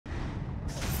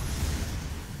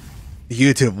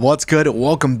YouTube, what's good?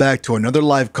 Welcome back to another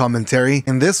live commentary.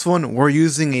 In this one, we're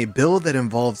using a build that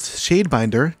involves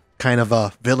Shadebinder, kind of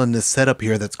a villainous setup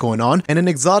here that's going on, and an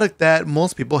exotic that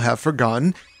most people have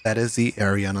forgotten, that is the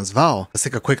Ariana's Vow. Let's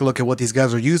take a quick look at what these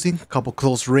guys are using. A couple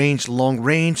close range, long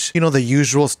range, you know, the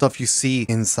usual stuff you see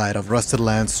inside of Rusted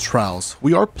Lands Trials.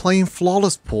 We are playing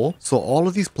Flawless Pool, so all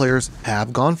of these players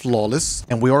have gone flawless,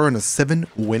 and we are in a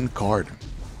 7-win card.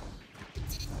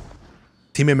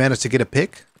 Teammate managed to get a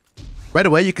pick. Right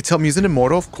away, you could tell I'm using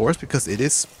Immortal, of course, because it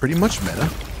is pretty much meta.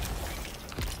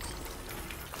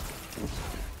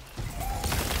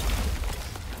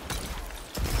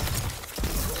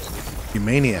 You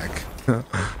maniac.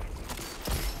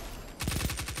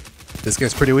 This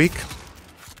guy's pretty weak.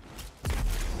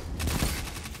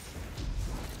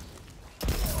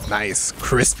 Nice.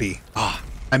 Crispy. Ah,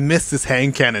 I missed this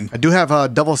hand cannon. I do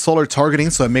have double solar targeting,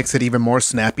 so it makes it even more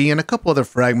snappy, and a couple other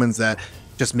fragments that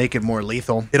just make it more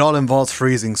lethal. It all involves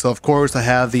freezing, so of course I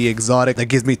have the exotic that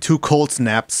gives me 2 cold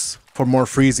snaps for more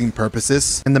freezing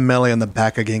purposes, and the melee on the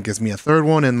back again gives me a 3rd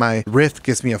one, and my rift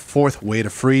gives me a 4th way to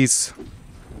freeze.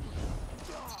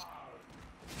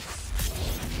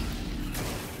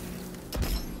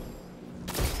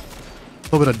 A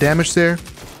little bit of damage there.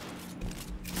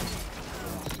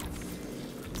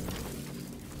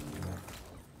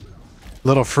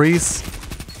 Little freeze.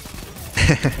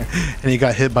 And he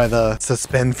got hit by the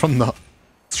suspend from the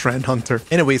Strand Hunter.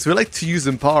 Anyways, we like to use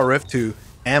Empower Rift to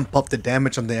amp up the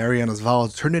damage on the Ariana's Vow,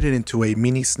 turn it into a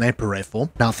mini sniper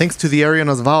rifle. Now, thanks to the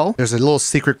Ariana's Vow, there's a little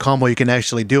secret combo you can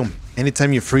actually do.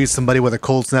 Anytime you freeze somebody with a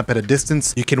cold snap at a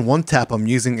distance, you can one-tap them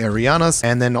using Ariana's,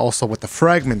 and then also with the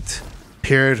fragment.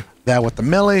 Paired that with the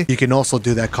melee, you can also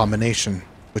do that combination,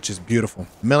 which is beautiful.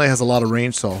 Melee has a lot of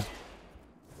range, so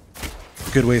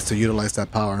good ways to utilize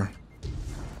that power.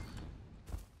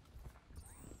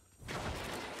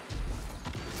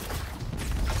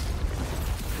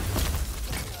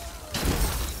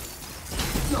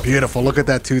 Beautiful, look at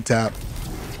that 2-tap.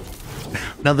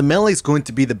 Now the melee is going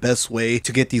to be the best way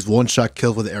to get these one-shot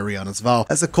kills with Ariana's Vow,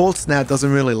 as the cold snap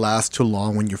doesn't really last too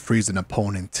long when you freeze an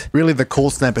opponent. Really, the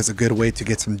cold snap is a good way to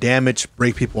get some damage,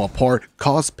 break people apart,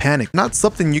 cause panic. Not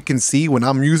something you can see when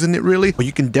I'm using it really, but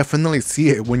you can definitely see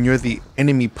it when you're the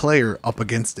enemy player up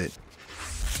against it.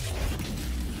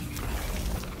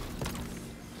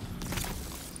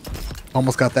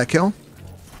 Almost got that kill.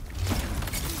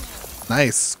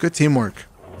 Nice, good teamwork.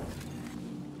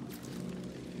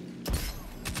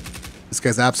 This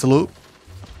guy's absolute.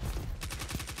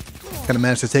 Gonna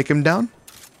manage to take him down.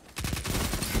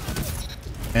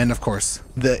 And of course,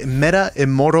 the meta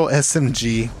Immortal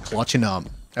SMG clutching up.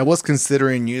 I was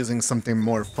considering using something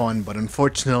more fun, but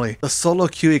unfortunately, the solo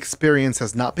queue experience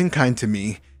has not been kind to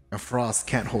me, and Frost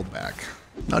can't hold back.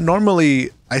 Now, normally,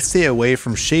 I stay away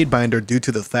from Shadebinder due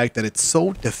to the fact that it's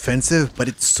so defensive, but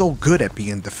it's so good at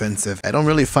being defensive. I don't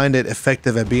really find it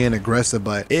effective at being aggressive,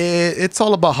 but it's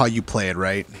all about how you play it,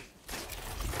 right?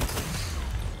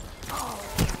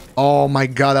 Oh my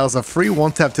god, that was a free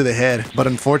 1-tap to the head. But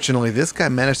unfortunately, this guy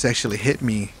managed to actually hit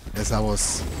me as I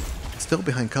was still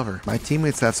behind cover. My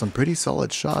teammates have some pretty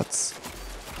solid shots.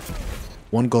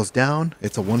 One goes down.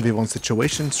 It's a 1v1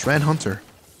 situation. Strand Hunter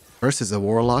versus a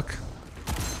Warlock.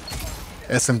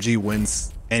 SMG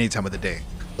wins any time of the day.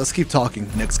 Let's keep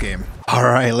talking. Next game.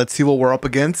 Alright, let's see what we're up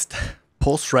against.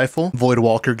 Pulse Rifle, Void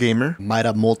Walker Gamer, might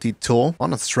have multi-tool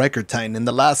on a Striker Titan, and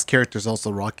the last character is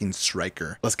also rocking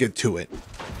Striker. Let's get to it.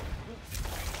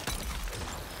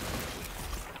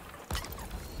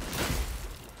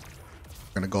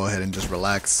 Gonna go ahead and just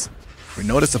relax. We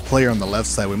notice a player on the left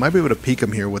side. We might be able to peek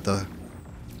him here with a...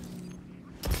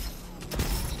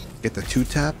 Get the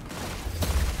 2-tap.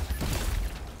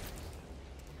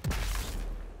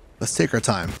 Let's take our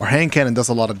time. Our hand cannon does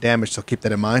a lot of damage, so keep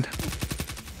that in mind.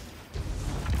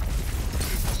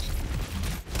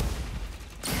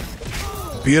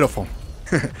 Beautiful.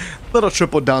 Little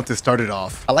triple down to start it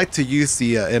off. I like to use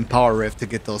the Empower Rift to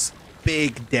get those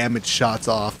big damage shots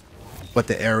off with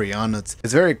the Ariana.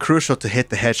 It's very crucial to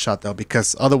hit the headshot though,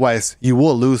 because otherwise you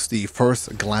will lose the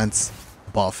first glance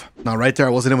buff. Now right there, I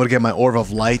wasn't able to get my Orb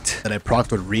of Light that I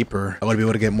procced with Reaper. I would be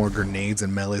able to get more grenades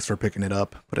and melees for picking it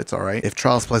up, but it's alright. If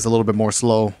Trials plays a little bit more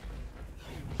slow,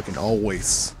 we can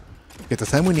always get the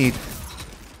time we need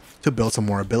to build some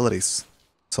more abilities.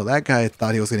 So that guy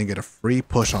thought he was going to get a free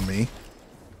push on me.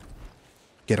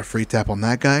 Get a free tap on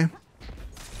that guy.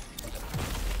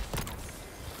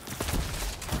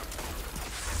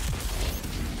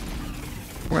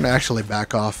 We're going to actually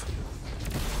back off.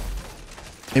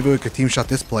 Maybe we could team shot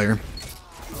this player.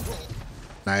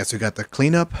 Nice, we got the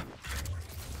cleanup.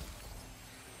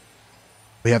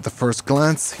 We have the first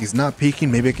glance. He's not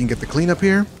peeking. Maybe I can get the cleanup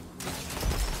here.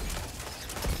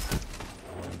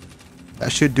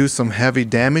 That should do some heavy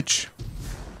damage.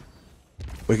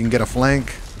 We can get a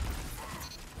flank.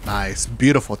 Nice.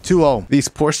 Beautiful. 2-0. These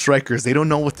poor strikers, they don't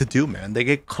know what to do, man. They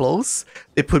get close,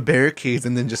 they put barricades,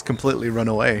 and then just completely run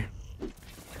away.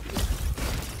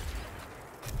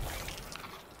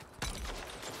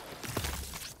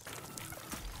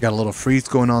 Got a little freeze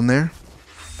going on there.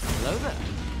 Hello there.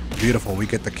 Beautiful. We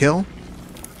get the kill.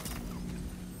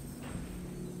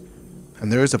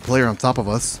 And there is a player on top of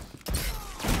us.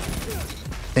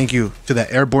 Thank you to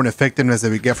that airborne effectiveness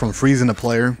that we get from freezing a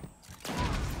player.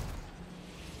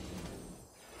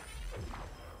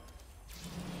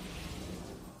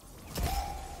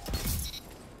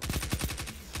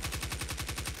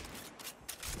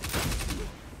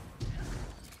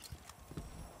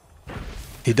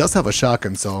 He does have a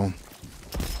shotgun, so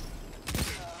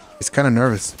he's kind of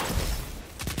nervous.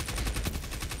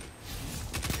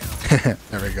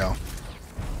 There we go.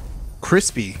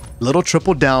 Crispy. Little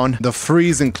triple down. The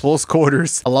freeze in close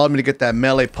quarters allowed me to get that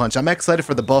melee punch. I'm excited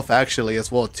for the buff actually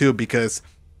as well too, because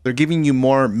they're giving you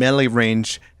more melee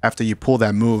range after you pull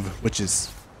that move, which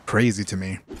is crazy to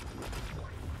me.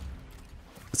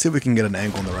 Let's see if we can get an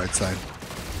angle on the right side.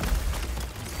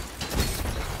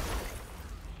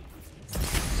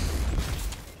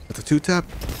 With a 2-tap.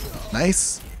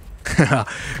 Nice.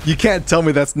 You can't tell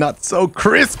me that's not so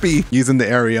crispy. Using the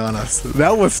Arianas.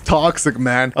 That was toxic,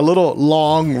 man. A little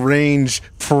long range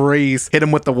freeze. Hit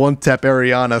him with the 1-tap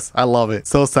Arianas. I love it.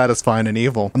 So satisfying and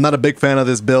evil. I'm not a big fan of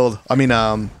this build. I mean,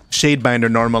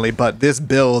 Shadebinder normally, but this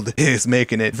build is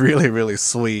making it really, really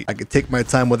sweet. I could take my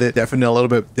time with it. Definitely a little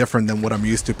bit different than what I'm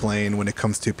used to playing when it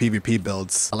comes to PvP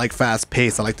builds. I like fast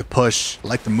pace. I like to push. I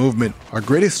like the movement. Our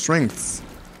greatest strengths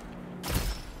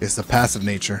is the passive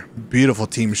nature. Beautiful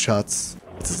team shots.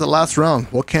 This is the last round.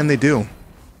 What can they do?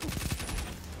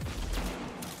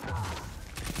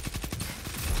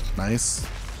 Nice.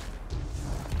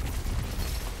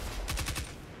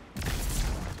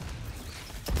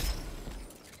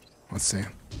 Let's see.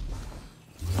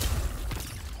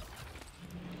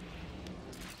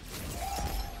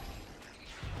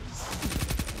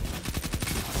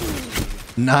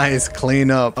 Nice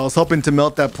cleanup. I was hoping to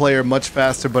melt that player much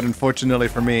faster, but unfortunately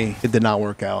for me, it did not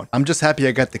work out. I'm just happy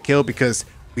I got the kill because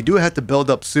we do have to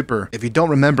build up super. If you don't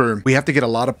remember, we have to get a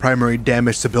lot of primary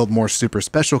damage to build more super.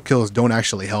 Special kills don't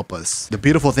actually help us. The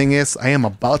beautiful thing is, I am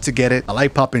about to get it. I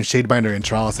like popping Shadebinder and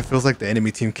Trials. It feels like the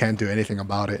enemy team can't do anything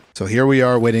about it. So here we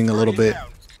are waiting a little bit.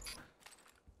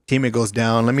 Teammate goes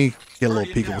down. Let me get a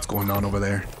little peek of what's going on over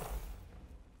there.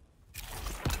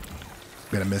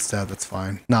 Gonna miss that, that's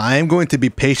fine. Now I am going to be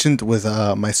patient with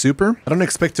my super. I don't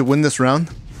expect to win this round.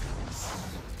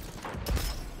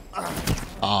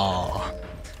 Oh,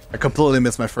 I completely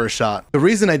missed my first shot. The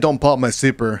reason I don't pop my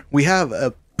super, we have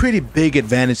a pretty big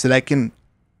advantage that I can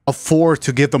afford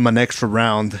to give them an extra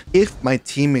round. If my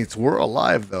teammates were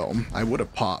alive though, I would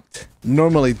have popped.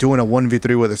 Normally doing a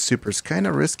 1v3 with a super is kind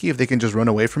of risky if they can just run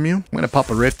away from you. I'm gonna pop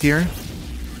a rift here,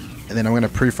 and then I'm gonna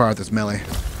pre-fire this melee.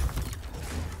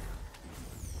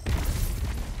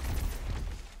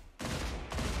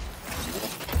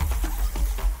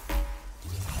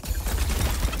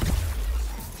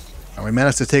 We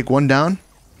managed to take one down.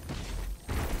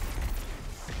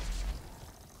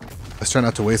 Let's try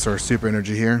not to waste our super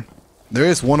energy here. There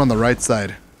is one on the right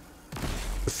side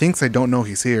who thinks I don't know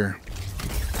he's here.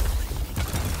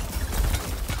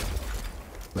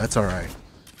 That's alright.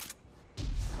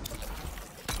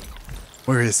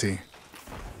 Where is he?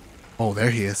 Oh,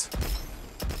 there he is.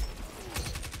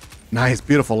 Nice,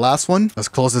 beautiful. Last one. Let's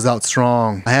close this out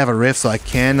strong. I have a rift, so I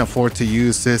can afford to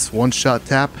use this one-shot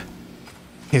tap.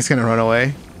 He's gonna run away.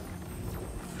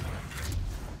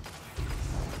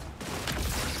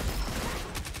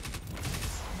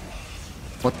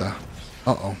 What the?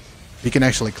 Uh-oh. He can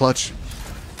actually clutch.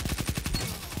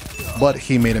 But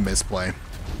he made a misplay.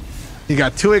 You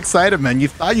got too excited, man. You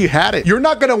thought you had it. You're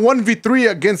not gonna 1v3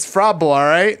 against IFrostBolt,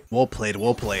 alright? Well played,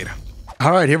 well played.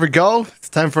 Alright, here we go. It's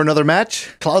time for another match.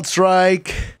 Cloud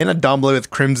Strike in a Domblade with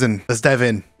Crimson. Let's dive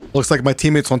in. Looks like my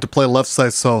teammates want to play left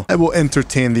side, so I will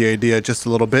entertain the idea just a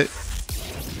little bit.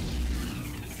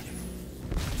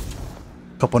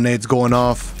 Couple nades going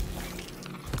off.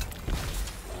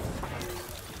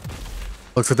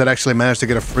 Looks like that actually managed to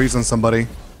get a freeze on somebody.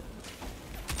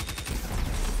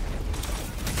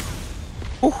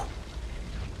 Ooh.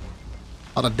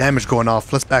 A lot of damage going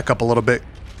off. Let's back up a little bit.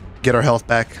 Get our health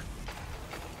back.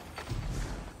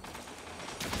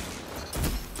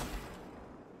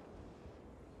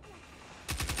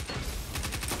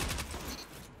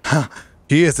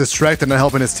 He is distracted, not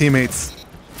helping his teammates.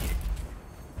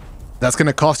 That's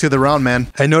gonna cost you the round, man.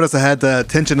 I noticed I had the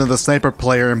attention of the sniper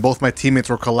player and both my teammates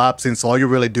were collapsing, so all you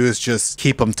really do is just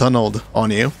keep them tunneled on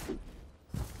you.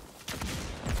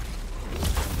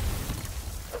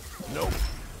 Nope.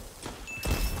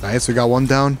 Nice, we got one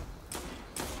down.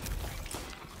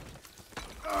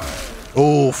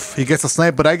 Oof, he gets a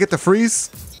snipe, but I get the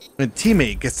freeze. And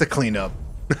teammate gets to clean up.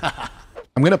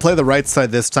 I'm gonna play the right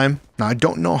side this time. Now, I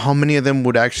don't know how many of them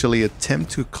would actually attempt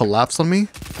to collapse on me.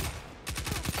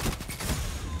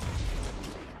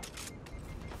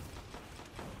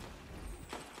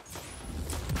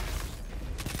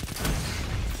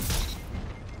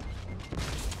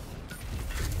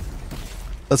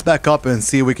 Let's back up and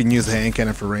see if we can use the hand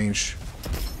cannon for range.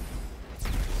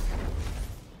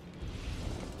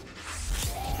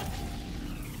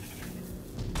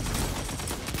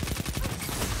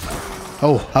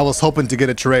 Oh, I was hoping to get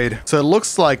a trade. So it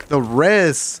looks like the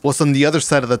res was on the other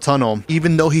side of the tunnel,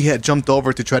 even though he had jumped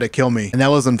over to try to kill me. And that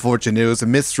was unfortunate. It was a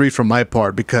mystery from my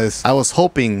part because I was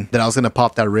hoping that I was going to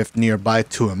pop that rift nearby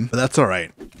to him. But that's all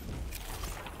right.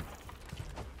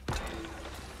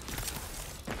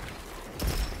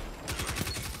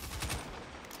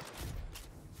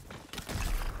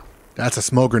 That's a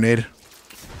smoke grenade.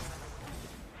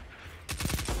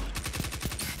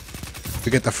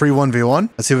 We get the free 1v1.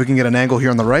 Let's see if we can get an angle here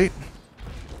on the right.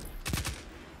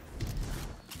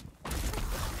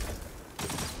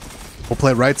 We'll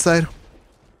play right side.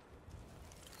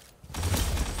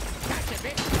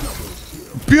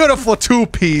 Beautiful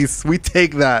two-piece. We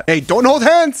take that. Hey, don't hold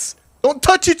hands. Don't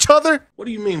touch each other. What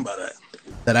do you mean by that?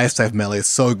 That ice dive melee is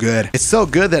so good. It's so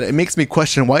good that it makes me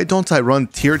question why don't I run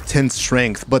tier 10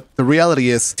 strength? But the reality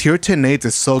is tier 10 nades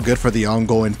is so good for the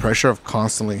ongoing pressure of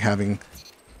constantly having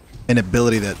an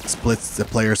ability that splits the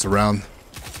players around.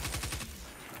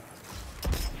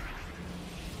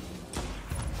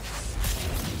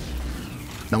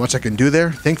 Not much I can do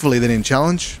there. Thankfully they didn't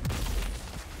challenge.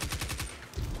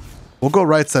 We'll go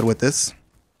right side with this.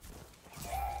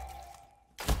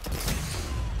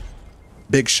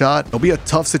 Big shot. It'll be a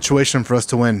tough situation for us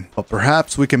to win, but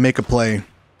perhaps we can make a play.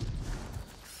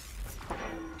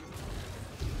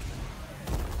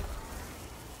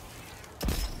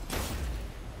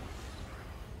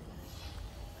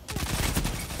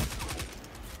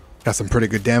 Got some pretty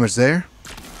good damage there.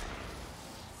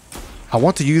 I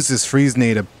want to use this freeze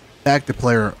nade to back the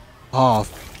player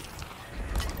off.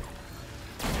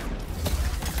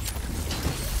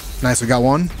 Nice, we got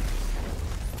one.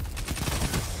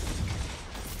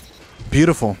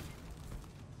 Beautiful.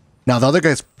 Now the other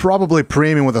guy's probably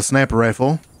pre-aiming with a sniper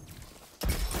rifle.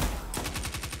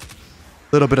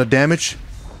 Little bit of damage.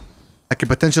 I could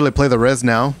potentially play the res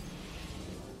now.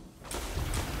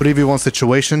 3v1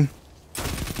 situation.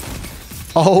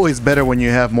 Always better when you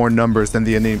have more numbers than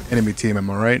the enemy team, am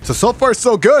I right? So far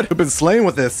so good. We've been slaying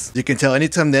with this. You can tell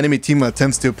anytime the enemy team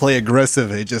attempts to play aggressive,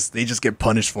 they just get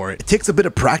punished for it. It takes a bit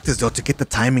of practice though to get the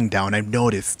timing down, I've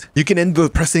noticed. You can end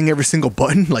up pressing every single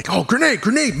button, like, oh, grenade,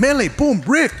 grenade, melee, boom,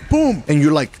 rift, boom. And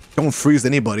you're like, don't freeze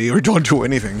anybody or don't do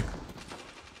anything.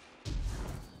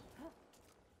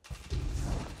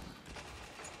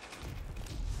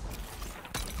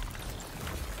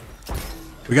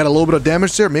 We got a little bit of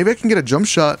damage there. Maybe I can get a jump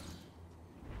shot.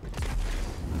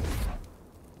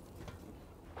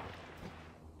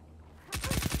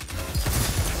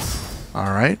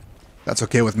 All right. That's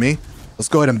okay with me. Let's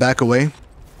go ahead and back away.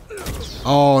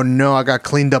 Oh no, I got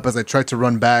cleaned up as I tried to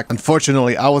run back.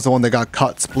 Unfortunately, I was the one that got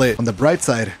caught split. On the bright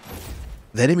side,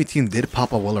 the enemy team did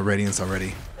pop a wall of radiance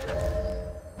already.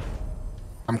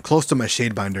 I'm close to my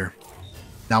shade binder.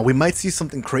 Now, we might see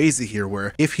something crazy here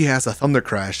where if he has a thunder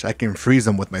crash, I can freeze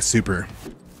him with my super.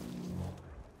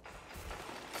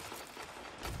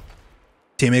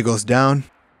 Teammate goes down.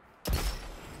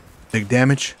 Big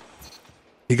damage.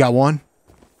 He got one.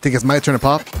 Think it's my turn to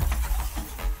pop.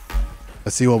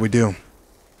 Let's see what we do.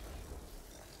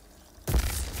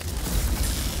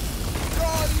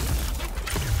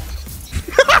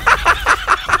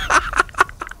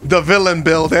 The villain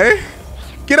build, eh?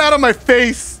 Get out of my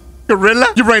face!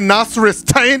 Gorilla, you rhinoceros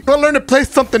titan. Go learn to play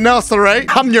something else, all right?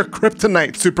 I'm your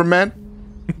kryptonite, Superman.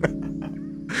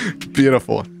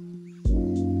 Beautiful.